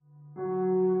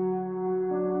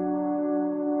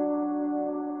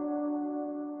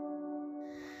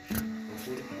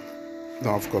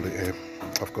No, I've got it here.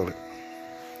 I've got it.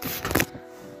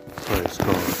 Praise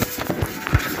God.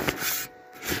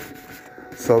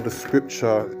 So the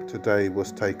scripture today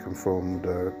was taken from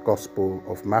the Gospel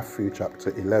of Matthew, chapter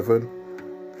 11,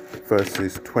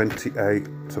 verses 28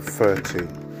 to 30.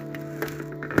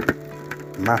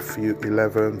 Matthew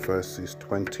 11, verses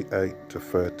 28 to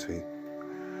 30.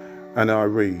 And I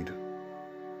read,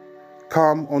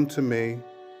 "Come unto me,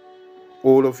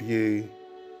 all of ye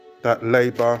that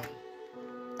labour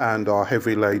and are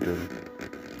heavy laden,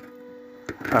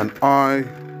 and I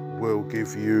will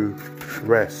give you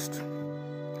rest.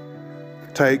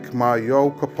 Take my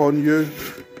yoke upon you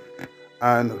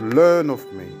and learn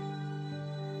of me,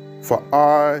 for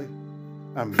I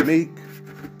am meek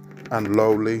and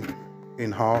lowly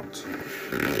in heart,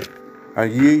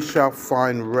 and ye shall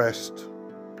find rest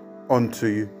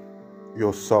unto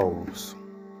your souls.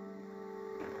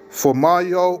 For my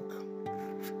yoke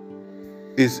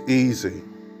is easy,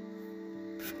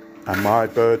 and my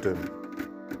burden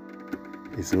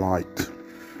is light."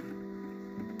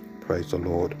 Praise the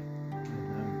Lord.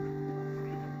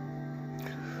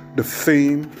 The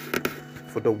theme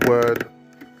for the word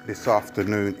this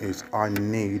afternoon is I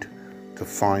need to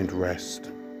find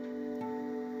rest.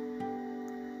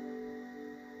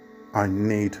 I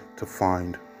need to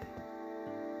find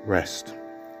rest.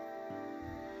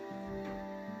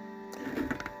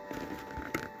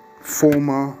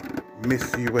 Former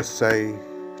Miss USA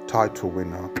title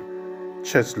winner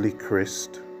Cheslie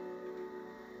Kryst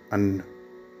and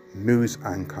news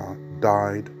anchor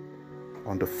died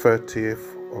on the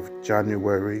 30th of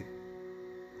January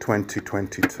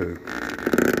 2022.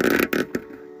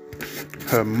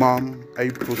 Her mum,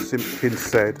 April Simpkins,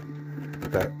 said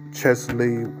that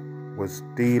Cheslie was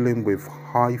dealing with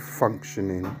high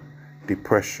functioning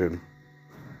depression,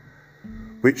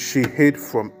 which she hid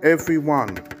from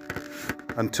everyone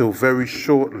until very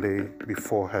shortly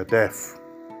before her death.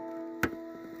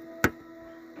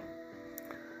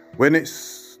 When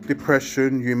it's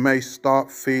depression, you may start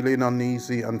feeling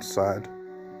uneasy and sad.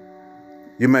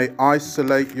 You may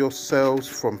isolate yourselves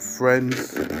from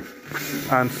friends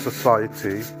and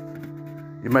society.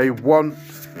 You may want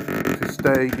to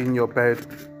stay in your bed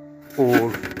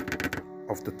all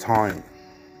of the time.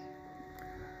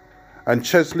 And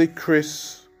Cheslie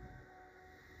Kryst's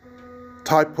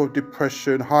type of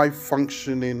depression, high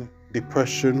functioning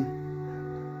depression,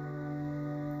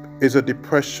 is a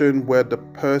depression where the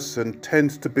person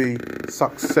tends to be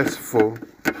successful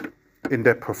in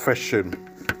their profession,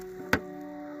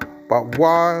 but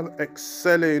while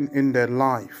excelling in their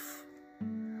life,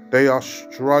 they are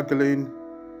struggling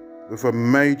with a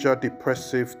major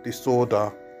depressive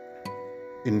disorder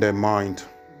in their mind.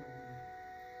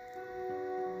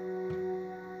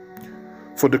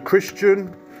 For the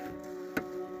Christian,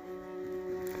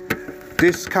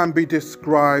 this can be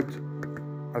described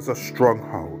as a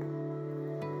stronghold,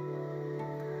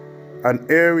 an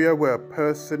area where a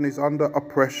person is under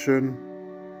oppression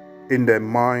in their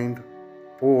mind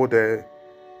or their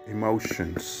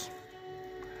emotions.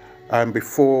 And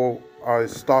before I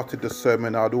started the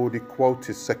sermon, I'd already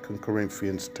quoted 2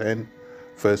 Corinthians 10,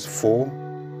 verse 4,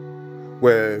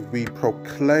 where we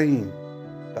proclaim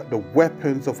that the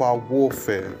weapons of our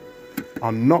warfare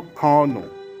are not carnal,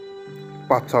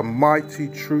 but are mighty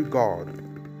through God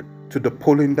to the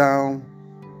pulling down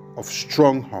of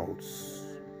strongholds.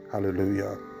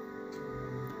 Hallelujah.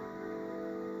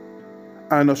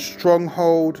 And a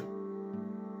stronghold,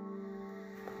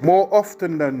 more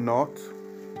often than not,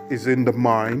 is in the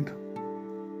mind.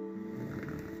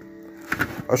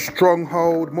 A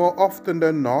stronghold, more often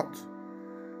than not,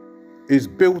 is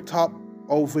built up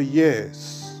over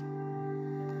years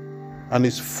and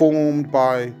is formed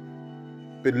by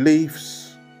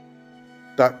beliefs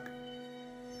that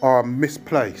are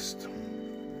misplaced.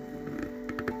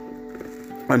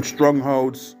 And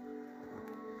strongholds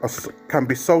can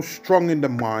be so strong in the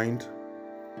mind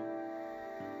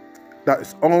that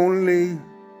it's only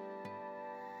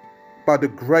by the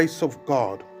grace of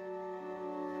God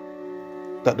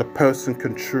that the person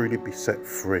can truly be set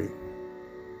free.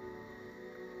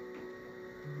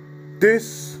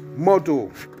 This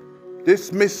model,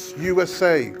 this Miss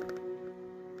USA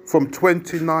from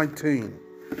 2019,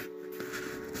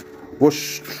 was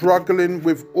struggling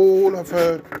with all of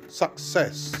her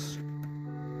success.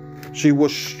 She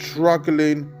was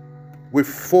struggling with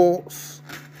thoughts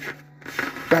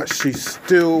that she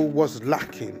still was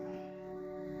lacking,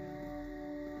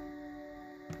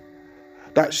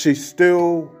 that she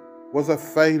still was a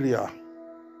failure,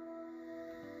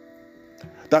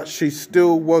 that she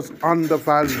still was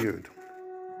undervalued.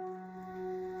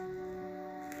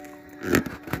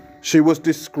 She was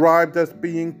described as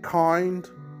being kind,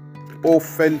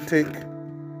 authentic,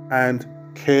 and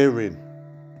caring.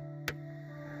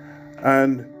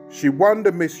 And she won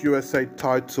the Miss USA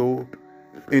title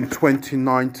in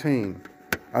 2019.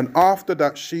 And after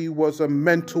that, she was a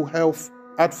mental health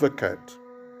advocate,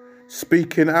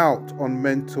 speaking out on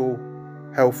Mental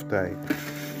Health Day.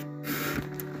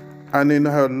 And in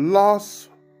her last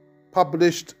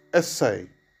published essay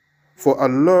for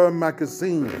Allure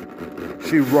magazine,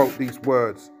 she wrote these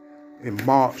words in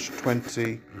March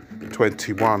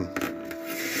 2021.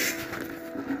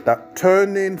 That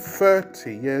turning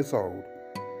 30 years old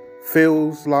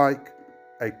feels like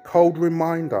a cold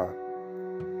reminder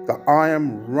that I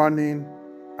am running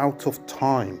out of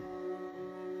time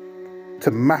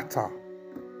to matter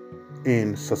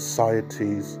in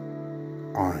society's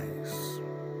eyes.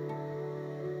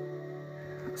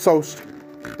 So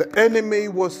the enemy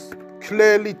was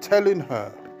clearly telling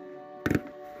her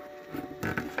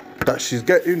that she's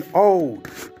getting old.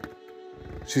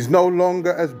 She's no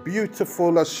longer as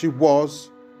beautiful as she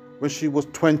was when she was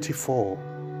 24.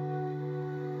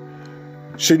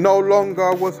 She no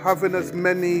longer was having as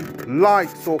many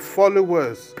likes or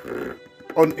followers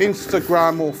on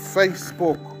Instagram or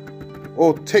Facebook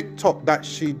or TikTok that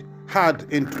she had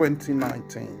in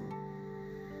 2019.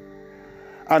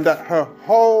 And that her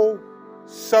whole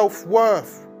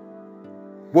self-worth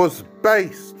was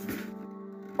based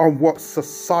on what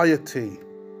society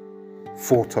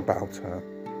thought about her.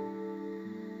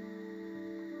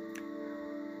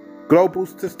 Global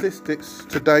statistics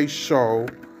today show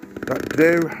that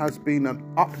there has been an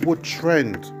upward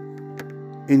trend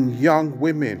in young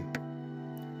women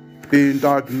being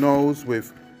diagnosed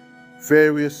with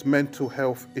various mental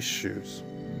health issues.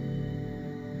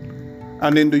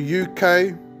 And in the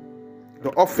UK,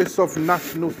 the Office of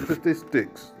National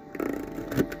Statistics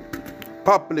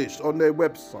published on their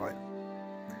website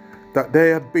that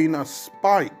there had been a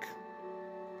spike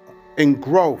in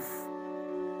growth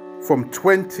from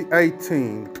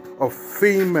 2018 of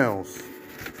females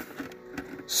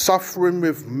suffering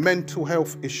with mental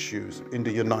health issues in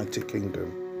the United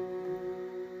Kingdom.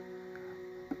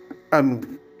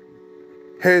 And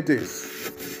hear this,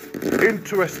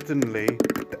 interestingly,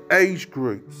 the age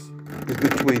groups is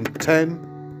between 10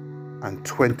 and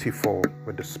 24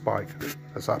 where the spike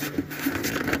has happened.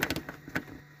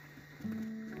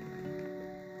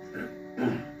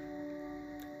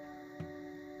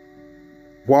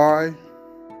 Why?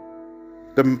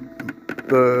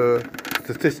 The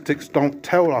statistics don't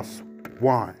tell us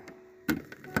why.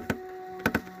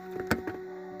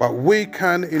 But we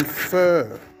can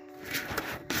infer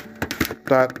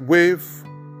that with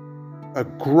a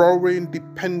growing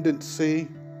dependency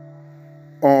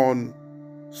on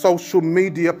social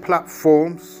media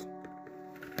platforms,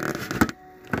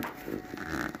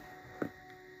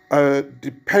 a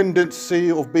dependency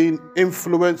of being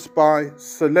influenced by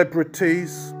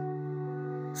celebrities,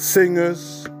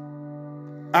 singers,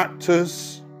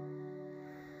 actors,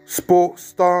 sports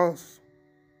stars,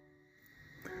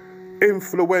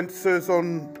 influencers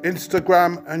on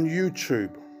Instagram and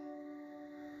YouTube,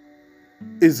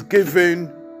 is giving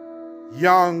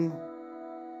young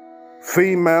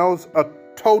females a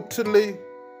totally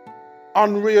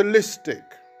unrealistic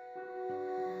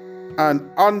and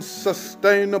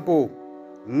unsustainable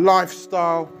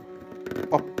lifestyle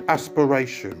of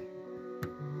aspiration.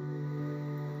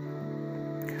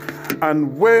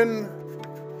 And when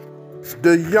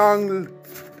the young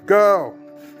girl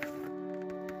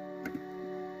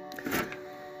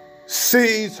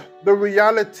sees the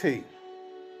reality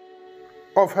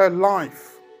of her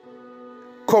life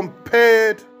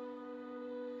compared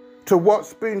to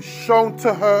what's been shown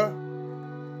to her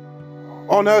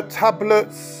on her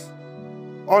tablets,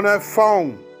 on her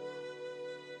phone,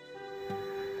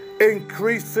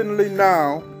 increasingly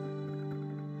now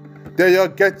they are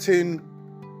getting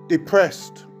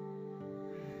depressed.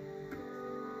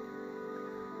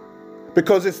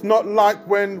 Because it's not like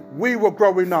when we were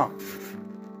growing up.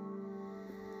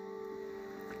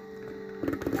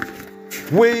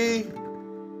 We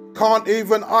can't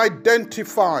even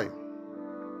identify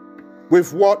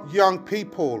with what young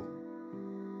people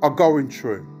are going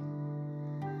through,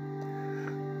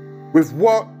 with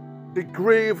what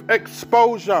degree of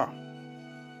exposure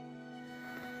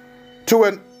to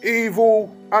an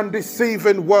evil and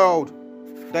deceiving world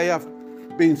they have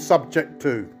been subject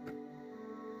to.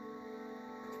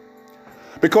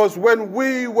 Because when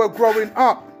we were growing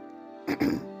up,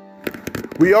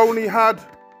 we only had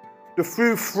the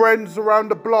few friends around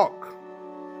the block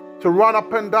to run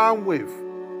up and down with.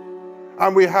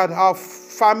 And we had our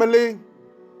family,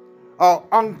 our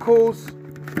uncles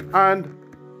and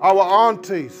our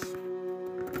aunties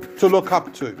to look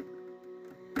up to.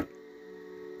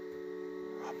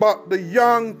 But the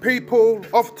young people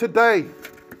of today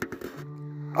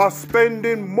are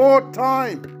spending more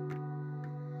time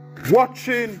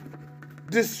watching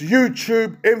this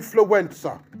YouTube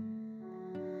influencer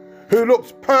who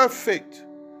looks perfect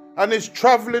and is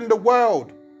traveling the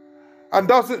world and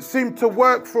doesn't seem to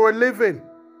work for a living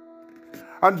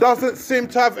and doesn't seem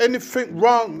to have anything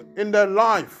wrong in their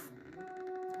life,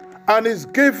 and is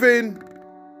giving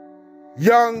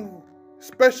young,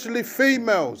 especially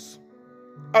females,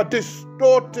 a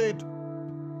distorted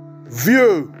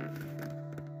view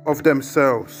of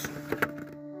themselves.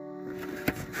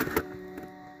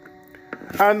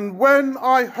 And when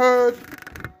I heard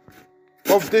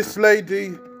of this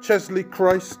lady, Cheslie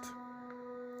Kryst,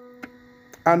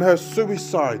 and her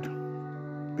suicide,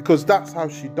 because that's how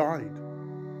she died,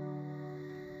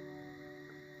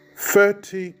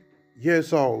 30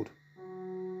 years old.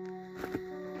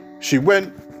 She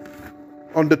went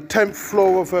on the 10th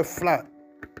floor of her flat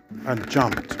and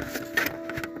jumped.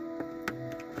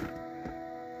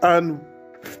 And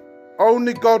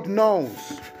only God knows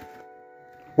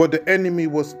what the enemy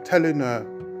was telling her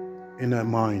in her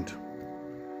mind.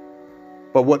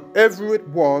 But whatever it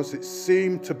was, it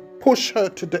seemed to push her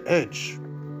to the edge.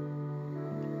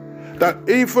 That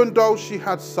even though she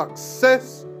had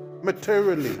success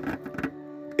materially,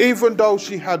 even though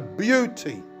she had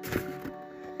beauty,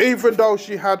 even though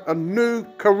she had a new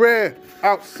career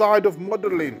outside of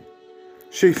modeling,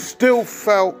 she still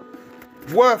felt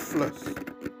worthless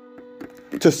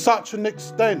to such an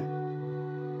extent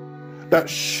that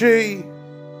she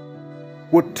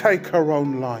would take her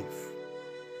own life.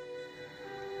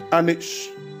 And it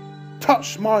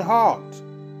touched my heart,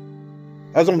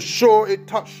 as I'm sure it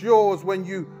touched yours when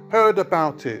you heard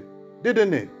about it,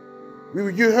 didn't it?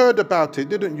 You heard about it,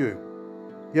 didn't you?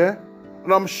 Yeah?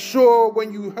 And I'm sure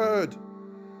when you heard,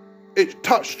 it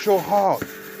touched your heart.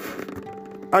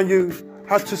 And you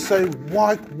had to say,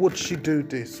 why would she do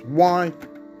this? Why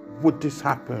would this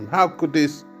happen? How could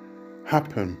this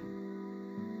happen?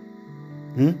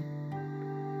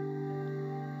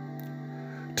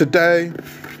 Today,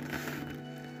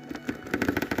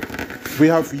 we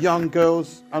have young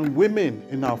girls and women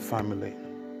in our family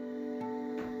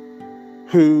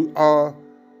who are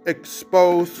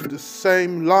exposed to the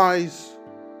same lies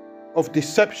of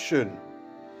deception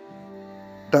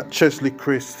that Cheslie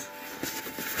Kryst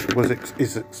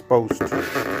is exposed to.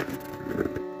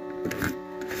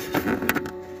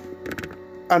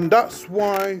 And that's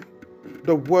why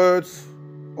the words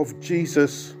of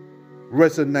Jesus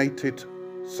resonated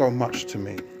so much to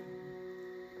me.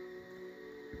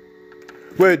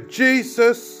 Where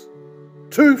Jesus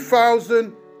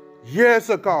 2,000 years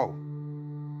ago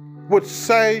would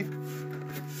say,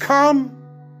 "Come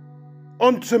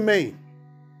unto me,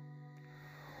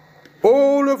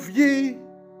 all of ye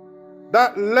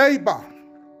that labor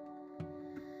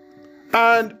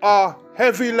and are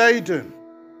heavy laden,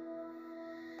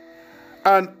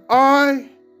 and I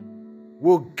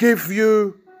will give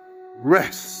you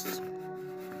rest."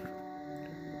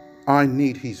 I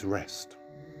need his rest.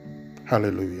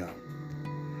 Hallelujah.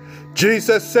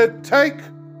 Jesus said, "Take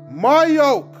my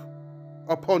yoke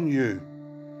upon you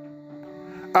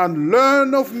and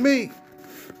learn of me,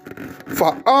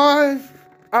 for I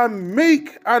am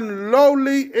meek and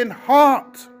lowly in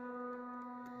heart,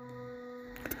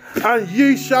 and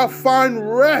ye shall find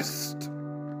rest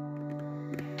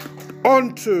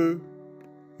unto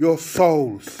your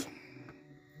souls.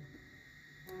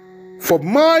 For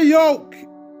my yoke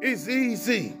is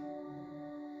easy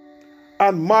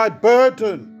and my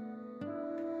burden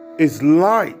is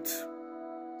light."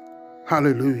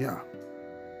 Hallelujah.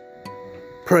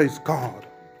 Praise God.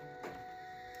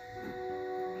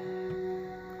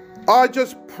 I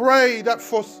just pray that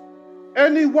for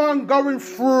anyone going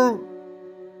through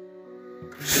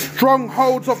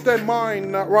strongholds of their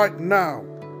mind right now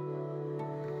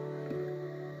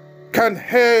can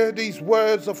hear these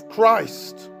words of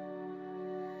Christ,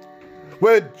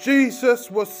 where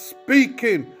Jesus was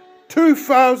speaking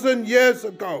 2,000 years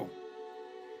ago,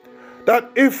 that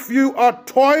if you are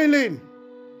toiling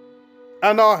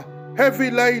and are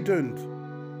heavy laden,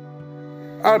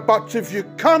 but if you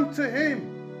come to him,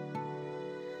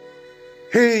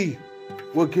 he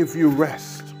will give you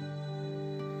rest.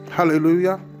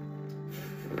 Hallelujah.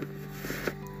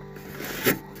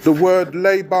 The word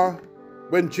labor,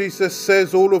 when Jesus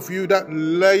says, all of you that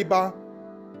labor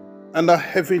and are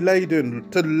heavy laden,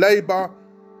 to labor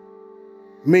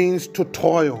means to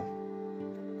toil.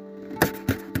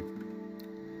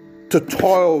 To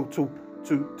toil,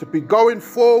 to be going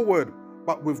forward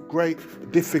but with great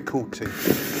difficulty.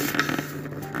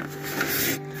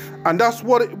 And that's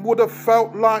what it would have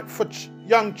felt like for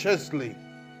young Chesley.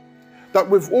 That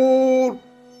with all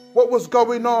what was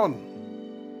going on,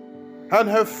 and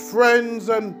her friends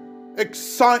and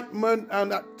excitement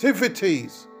and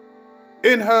activities,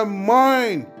 in her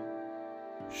mind,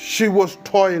 she was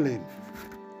toiling,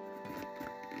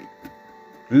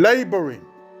 laboring,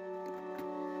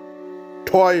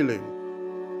 toiling.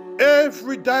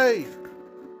 Every day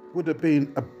would have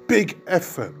been a big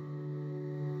effort.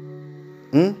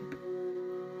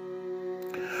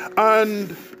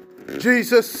 And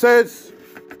Jesus says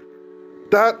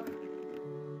that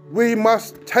we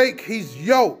must take his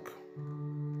yoke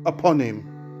upon him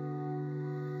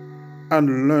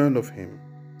and learn of him.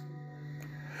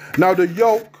 Now the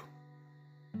yoke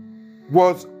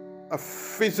was a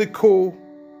physical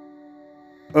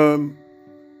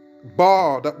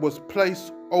bar that was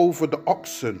placed over the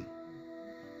oxen.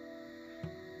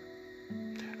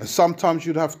 And sometimes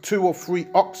you'd have 2 or 3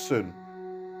 oxen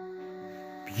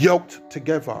yoked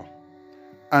together,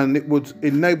 and it would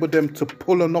enable them to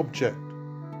pull an object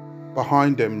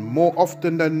behind them, more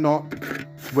often than not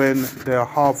when they are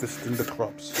harvesting the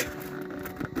crops.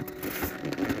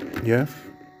 Yeah?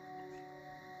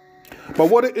 But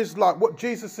what it is like, what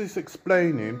Jesus is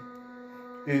explaining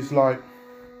is like,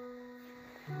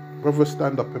 brother,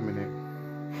 stand up a minute.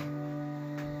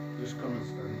 Just come and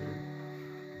stand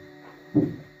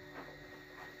here.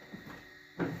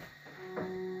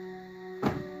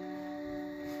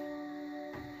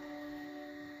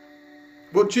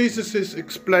 What Jesus is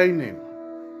explaining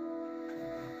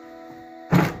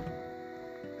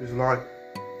is like,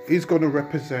 he's going to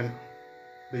represent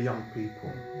the young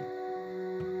people.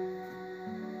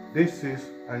 This is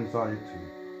anxiety.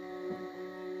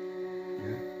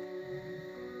 Yeah?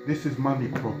 This is money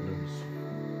problems.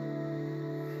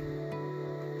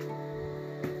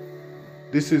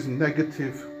 This is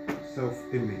negative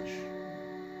self-image.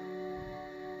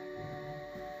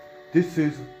 This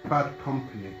is bad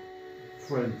company,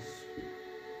 friends.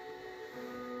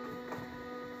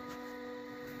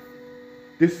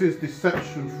 This is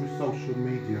deception through social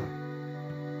media.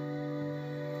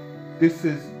 This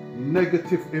is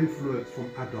negative influence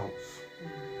from adults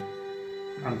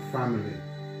and family,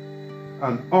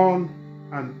 and on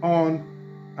and on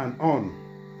and on.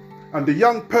 And the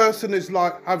young person is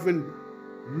like having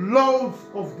loads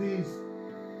of these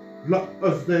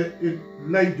as they're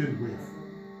laden with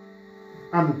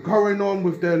and going on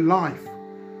with their life.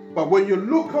 But when you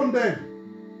look on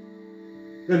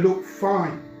them, they look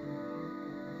fine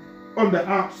on the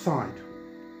outside.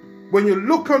 When you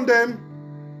look on them,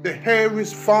 the hair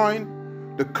is fine,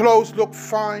 the clothes look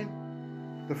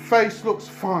fine, the face looks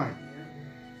fine.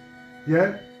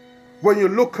 Yeah? When you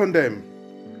look on them.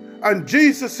 And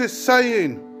Jesus is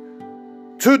saying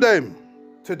to them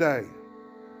today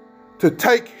to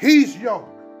take his yoke.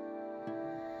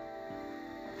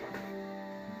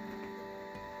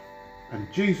 And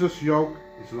Jesus' yoke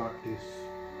is like this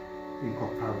in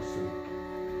comparison.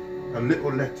 A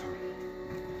little letter.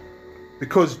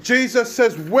 Because Jesus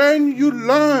says, when you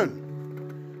learn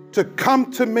to come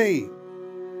to me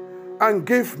and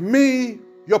give me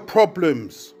your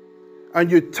problems,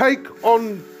 and you take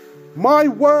on my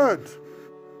word,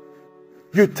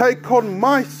 you take on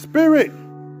my spirit,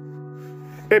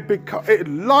 it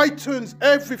lightens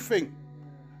everything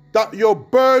that you're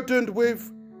burdened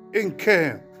with in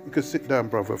care. You can sit down,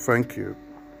 brother. Thank you.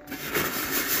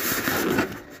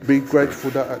 Be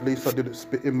grateful that at least I didn't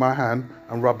spit in my hand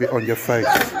and rub it on your face.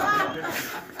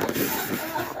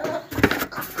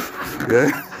 Yeah?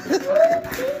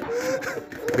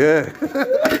 Yeah.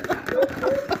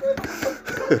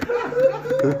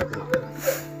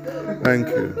 Thank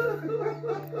you.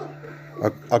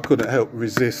 I couldn't help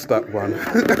resist that one.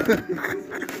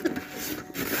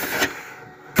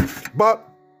 But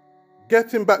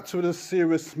getting back to the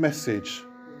serious message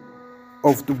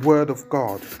of the Word of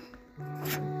God.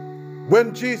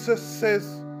 When Jesus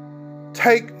says,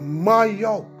 take my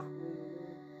yoke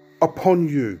upon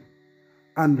you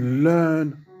and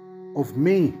learn of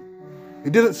me. He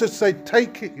didn't just say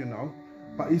take it,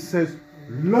 but he says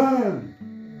learn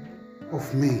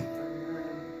of me.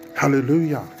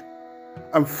 Hallelujah.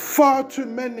 And far too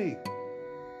many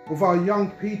of our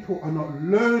young people are not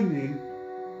learning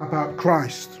about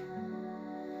Christ.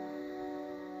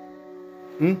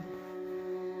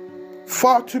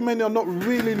 Far too many are not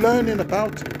really learning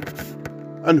about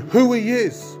him and who he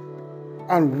is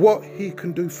and what he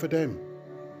can do for them.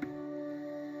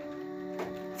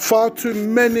 Far too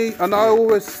many, and I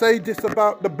always say this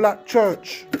about the black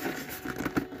church,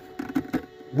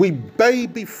 we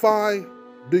babyfy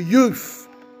the youth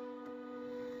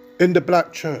in the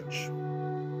black church.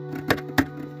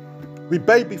 We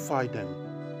babyfy them.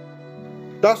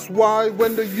 That's why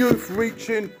when the youth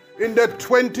reaching in their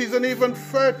 20s and even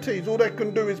 30s, all they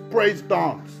can do is praise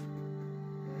dance.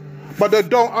 But they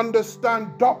don't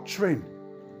understand doctrine.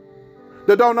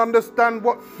 They don't understand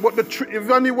what if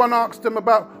anyone asks them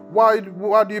about why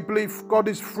do you believe God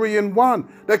is three in one,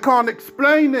 they can't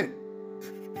explain it.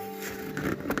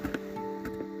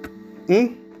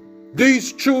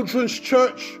 These children's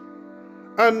church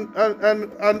and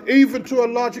even to a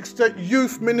large extent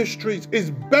youth ministries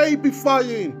is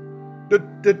babyfying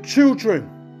the children.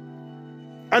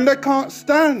 And they can't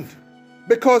stand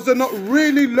because they're not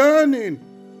really learning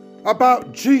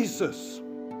about Jesus,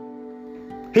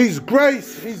 His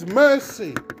grace, His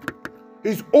mercy,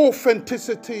 His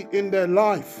authenticity in their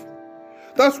life.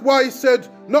 That's why He said,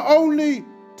 not only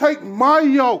take my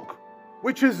yoke,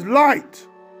 which is light,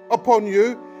 upon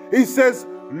you, He says,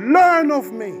 learn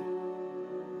of me.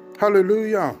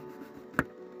 Hallelujah.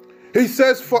 He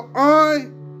says, for I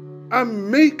am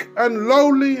meek and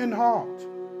lowly in heart.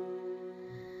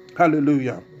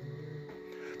 Hallelujah.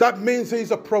 That means He's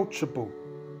approachable.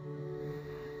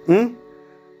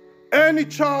 Any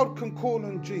child can call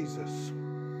on Jesus.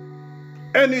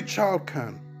 Any child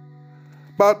can.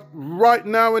 But right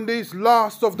now in these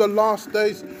last of the last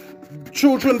days,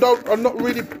 children are not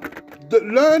really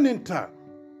learning that.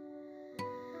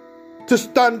 To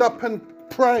stand up and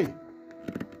pray.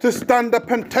 To stand up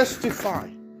and testify.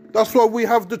 That's why we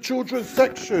have the children's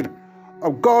section.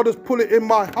 God has put it in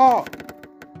my heart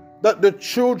that the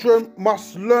children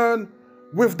must learn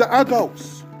with the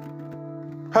adults.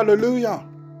 Hallelujah.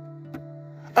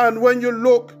 And when you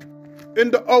look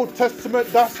in the Old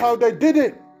Testament, that's how they did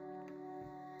it.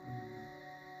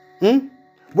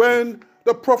 When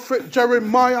the prophet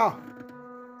Jeremiah,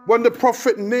 when the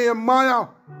prophet Nehemiah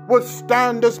would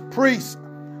stand as priests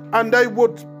and they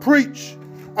would preach,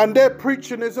 and their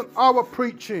preaching isn't our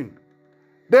preaching.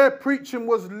 Their preaching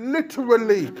was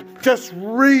literally just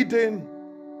reading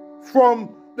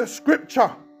from the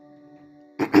scripture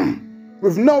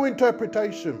with no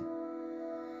interpretation.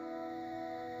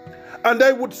 And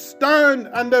they would stand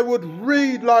and they would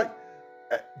read like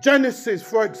Genesis,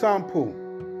 for example,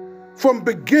 from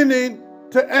beginning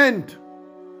to end.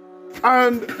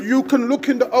 And you can look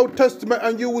in the Old Testament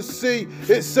and you will see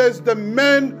it says the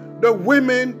men, the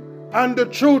women, and the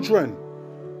children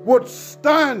would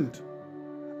stand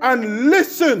and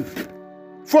listen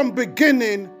from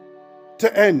beginning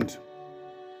to end.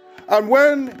 And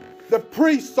when the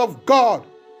priests of God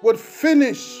would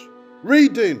finish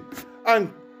reading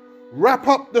and wrap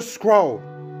up the scroll,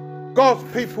 God's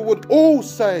people would all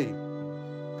say,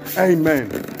 Amen.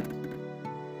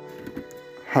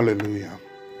 Hallelujah.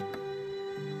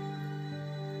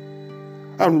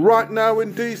 And right now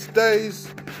in these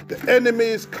days, the enemy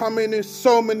is coming in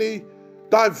so many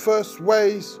diverse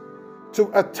ways to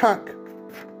attack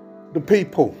the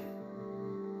people.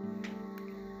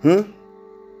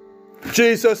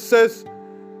 Jesus says,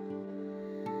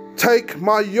 take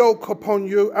my yoke upon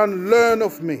you and learn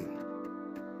of me.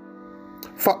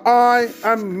 For I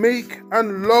am meek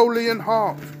and lowly in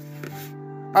heart,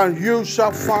 and you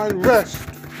shall find rest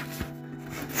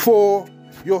for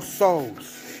your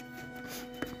souls.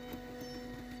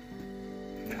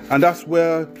 And that's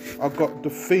where I got the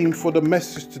theme for the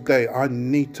message today. I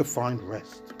need to find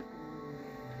rest.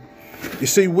 You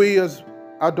see, we as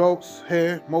adults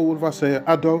here, more of us here,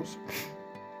 adults,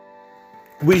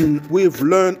 we've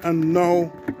learned and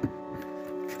know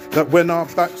that when our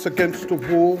back's against the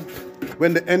wall,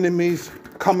 when the enemy's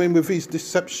coming with his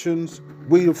deceptions,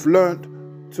 we've learned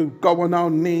to go on our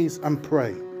knees and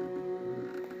pray.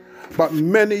 But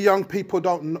many young people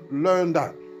don't learn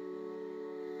that.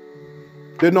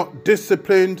 They're not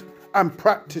disciplined and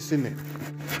practicing it.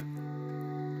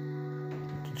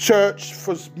 Church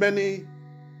for many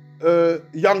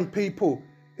young people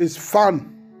is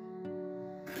fun.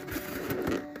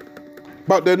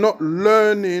 But they're not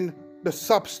learning the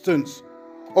substance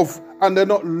of, and they're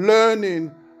not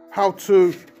learning how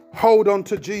to hold on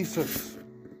to Jesus.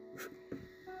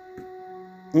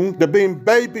 They're being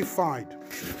babyfied.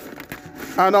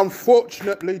 And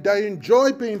unfortunately, they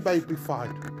enjoy being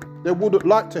babyfied. They wouldn't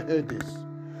like to hear this,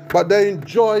 but they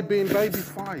enjoy being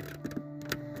babyfied.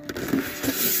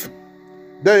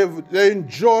 They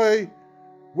enjoy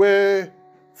where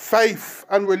faith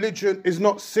and religion is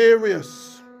not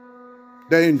serious.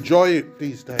 They enjoy it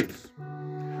these days.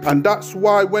 And that's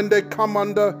why when they come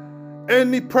under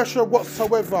any pressure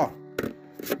whatsoever,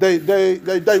 they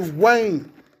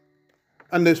wane.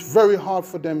 And it's very hard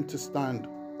for them to stand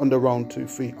on their own 2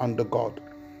 feet under God.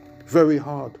 very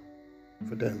hard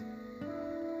for them.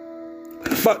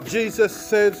 But Jesus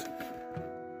says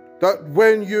that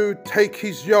when you take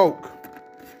his yoke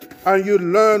and you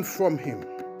learn from him,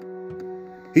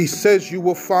 he says you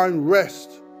will find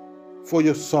rest for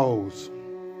your souls.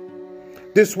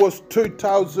 This was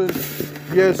 2,000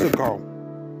 years ago.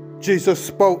 Jesus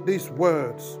spoke these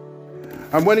words.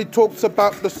 And when he talks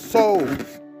about the soul,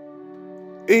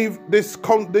 this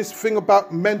thing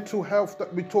about mental health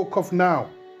that we talk of now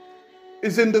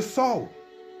is in the soul.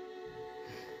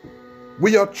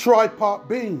 We are tripart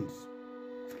beings.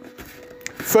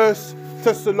 1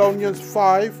 Thessalonians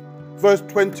 5 verse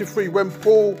 23, when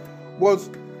Paul was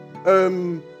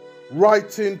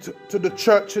writing to the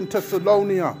church in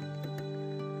Thessalonica,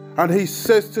 and he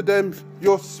says to them,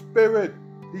 your spirit,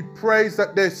 he prays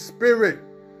that their spirit,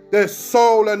 their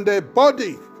soul and their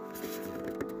body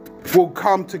will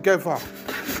come together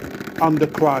under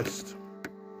Christ.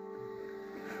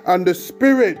 And the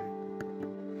spirit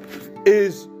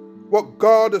is what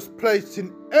God has placed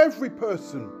in every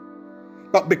person.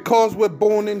 But because we're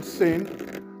born in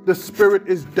sin, the spirit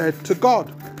is dead to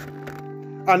God.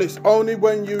 And it's only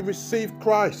when you receive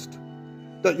Christ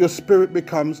that your spirit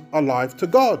becomes alive to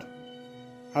God.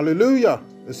 Hallelujah.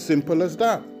 As simple as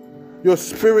that. Your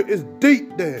spirit is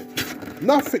deep there.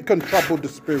 Nothing can trouble the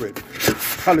spirit.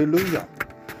 Hallelujah.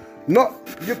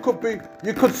 You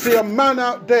could see a man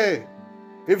out there,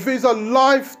 if he's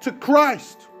alive to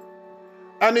Christ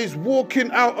and he's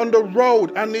walking out on the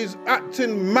road and he's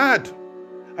acting mad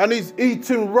and he's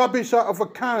eating rubbish out of a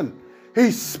can,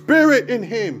 his spirit in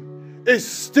him is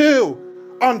still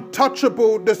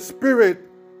untouchable, the spirit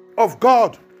of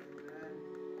God.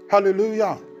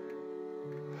 Hallelujah.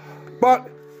 But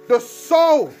the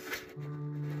soul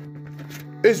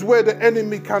is where the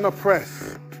enemy can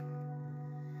oppress.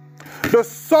 The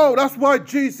soul, that's why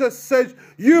Jesus says,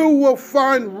 you will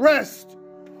find rest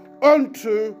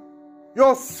unto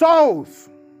your souls.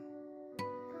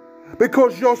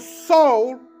 Because your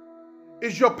soul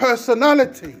is your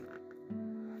personality.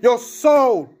 Your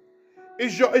soul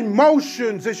is your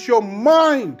emotions, it's your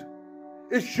mind,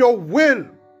 it's your will.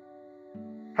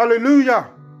 Hallelujah.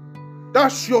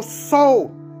 That's your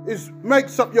soul. It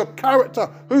makes up your character,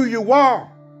 who you are.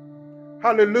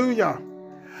 Hallelujah.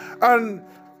 And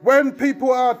when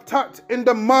people are attacked in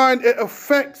the mind, it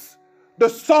affects the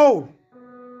soul.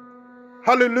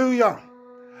 Hallelujah.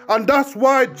 And that's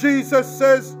why Jesus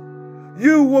says,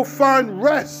 you will find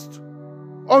rest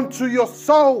unto your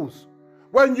souls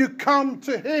when you come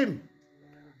to him.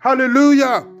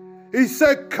 Hallelujah. He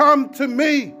said, come to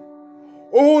me,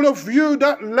 all of you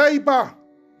that labor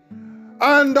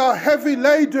and are heavy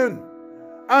laden,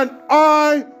 and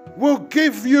I will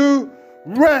give you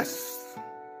rest.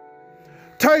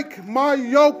 Take my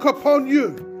yoke upon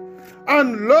you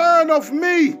and learn of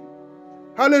me.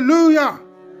 Hallelujah.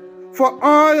 For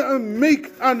I am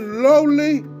meek and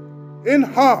lowly in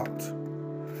heart,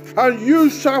 and you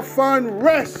shall find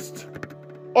rest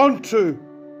unto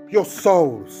your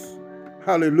souls.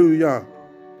 Hallelujah.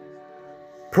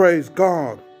 Praise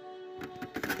God.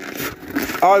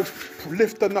 I've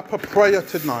lifted up a prayer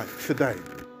today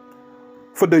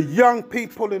for the young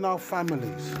people in our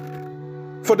families,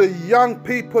 for the young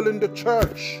people in the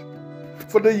church,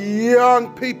 for the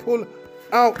young people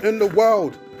out in the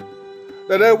world,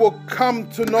 that they will come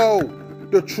to know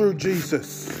the true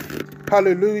Jesus.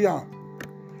 Hallelujah.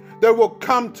 They will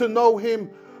come to know him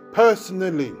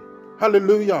personally.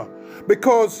 Hallelujah.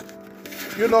 Because,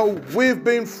 we've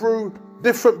been through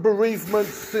different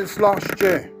bereavements since last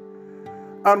year.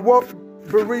 And what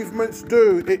bereavements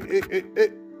do,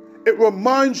 it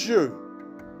reminds you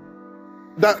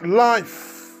that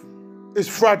life is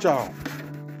fragile.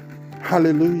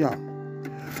 Hallelujah.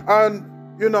 And,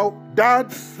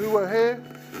 dads who are here,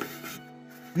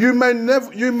 you may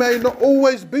not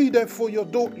always be there for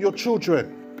your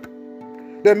children.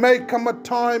 There may come a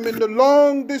time in the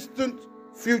long distant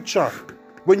future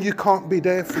when you can't be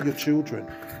there for your children.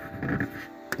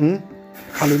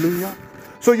 Hallelujah.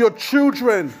 So your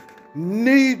children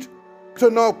need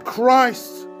to know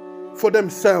Christ for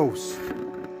themselves.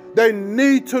 They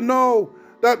need to know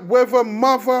that whether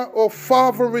mother or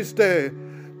father is there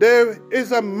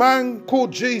is a man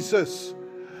called Jesus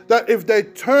that if they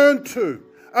turn to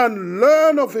and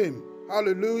learn of him,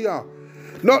 hallelujah,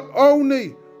 not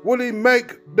only will he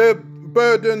make their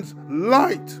burdens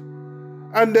light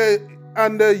and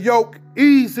their yoke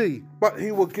easy, but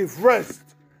he will give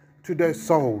rest to their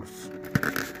souls.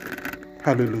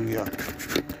 Hallelujah.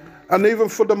 And even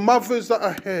for the mothers that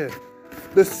are here,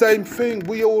 the same thing.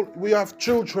 We have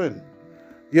children,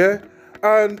 yeah,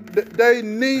 and they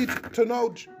need to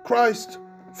know Christ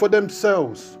for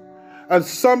themselves. And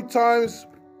sometimes,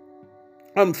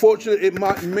 unfortunately, it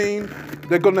might mean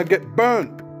they're going to get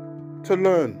burnt to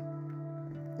learn.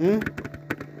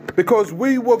 Because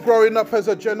we were growing up as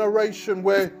a generation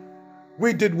where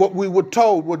we did what we were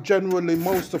told. Well, generally,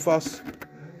 most of us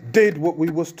did what we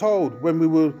was told when we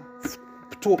were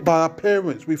taught by our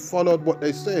parents. We followed what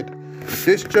they said.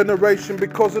 This generation,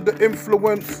 because of the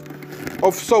influence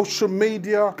of social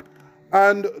media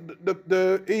and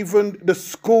even the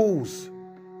schools,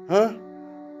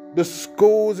 the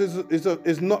schools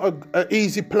is not an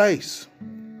easy place.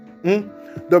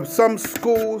 Some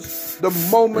schools, the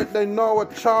moment they know a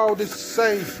child is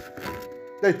saved,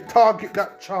 they target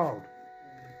that child.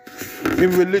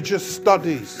 In religious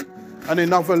studies and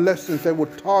in other lessons, they will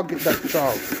target that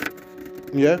child.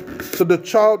 Yeah? So that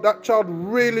child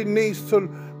really needs to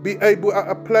be able at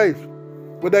a place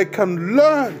where they can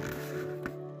learn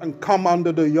and come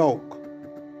under the yoke,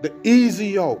 the easy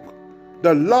yoke,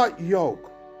 the light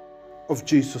yoke of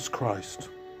Jesus Christ.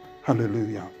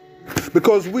 Hallelujah.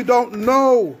 Because we don't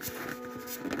know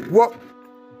what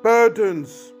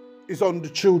burdens is on the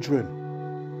children.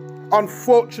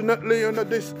 Unfortunately, in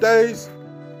these days,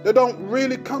 they don't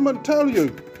really come and tell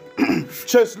you.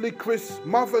 Chesley Chris'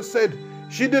 mother said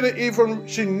she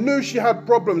knew she had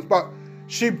problems, but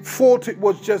she thought it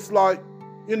was just like,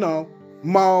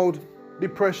 mild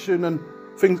depression and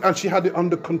things, and she had it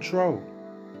under control.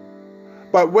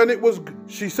 But when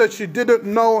she said she didn't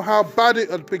know how bad it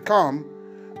had become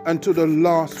until the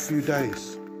last few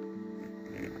days.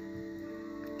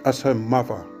 As her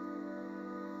mother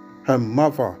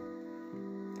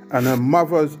and her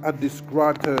mother had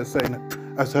described her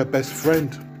as her best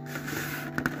friend,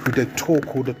 who they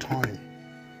talk all the time.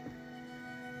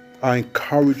 I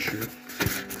encourage you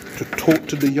to talk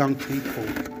to the young people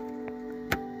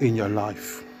in your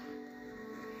life.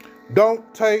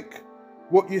 Don't take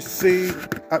what you see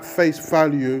at face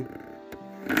value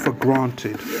for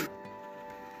granted.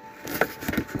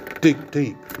 Dig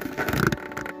deep.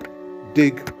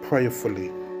 Dig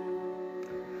prayerfully.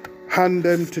 Hand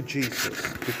them to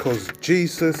Jesus, because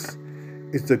Jesus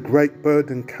is the great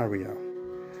burden carrier.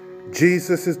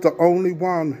 Jesus is the only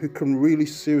one who can really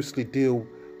seriously deal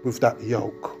with that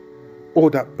yoke or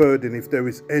that burden, if there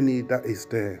is any that is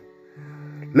there.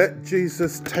 Let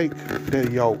Jesus take their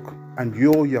yoke and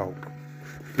your yoke.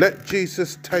 Let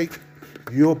Jesus take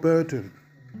your burden.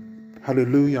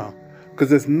 Hallelujah. Because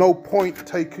there's no point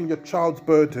taking your child's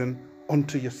burden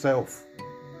onto yourself.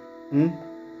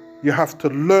 You have to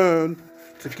learn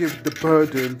to give the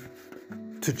burden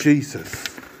to Jesus.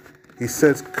 He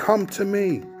says, "Come to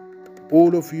me,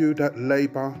 all of you that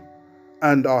labor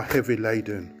and are heavy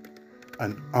laden,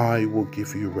 and I will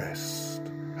give you rest."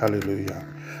 Hallelujah.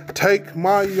 Take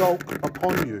my yoke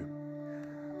upon you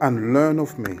and learn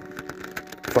of me,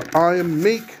 for I am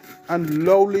meek and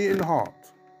lowly in heart,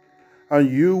 and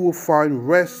you will find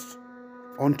rest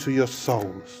unto your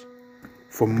souls.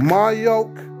 For my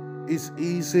yoke is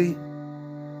easy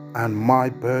and my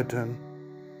burden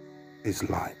is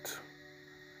light.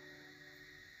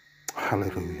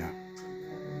 Hallelujah.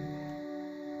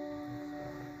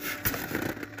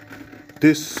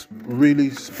 This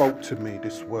really spoke to me,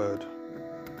 this word.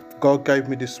 God gave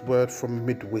me this word from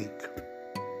midweek.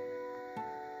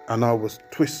 And I was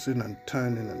twisting and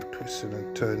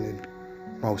turning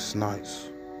most nights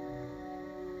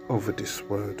over this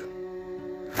word.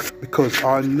 Because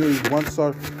I knew once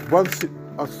I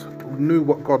knew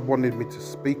what God wanted me to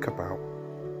speak about,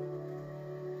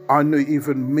 I knew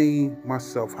even me,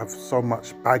 myself, have so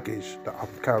much baggage that I'm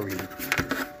carrying.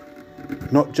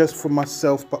 Not just for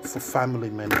myself, but for family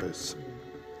members.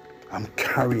 I'm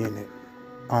carrying it.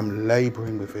 I'm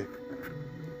laboring with it.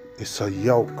 It's a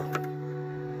yoke.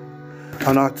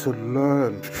 And I had to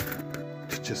learn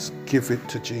to just give it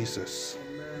to Jesus.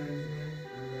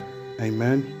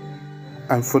 Amen.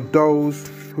 And for those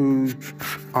who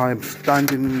I'm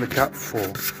standing in the gap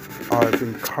for, I've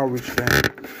encouraged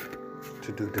them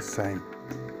to do the same.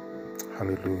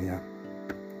 Hallelujah.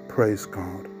 Praise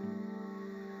God.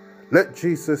 Let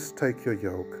Jesus take your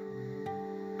yoke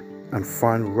and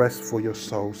find rest for your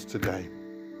souls today.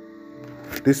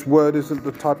 This word isn't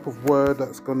the type of word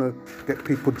that's going to get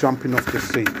people jumping off their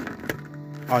seat.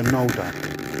 I know that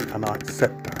and I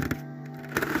accept that.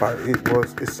 But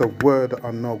it's a word that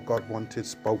I know God wanted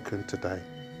spoken today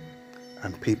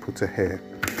and people to hear.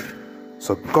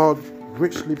 So God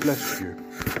richly bless you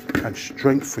and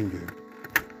strengthen you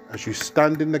as you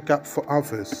stand in the gap for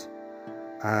others,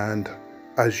 and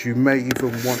as you may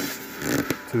even want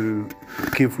to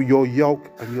give your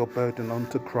yoke and your burden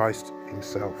unto Christ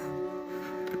himself.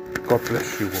 God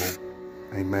bless you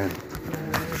all. Amen.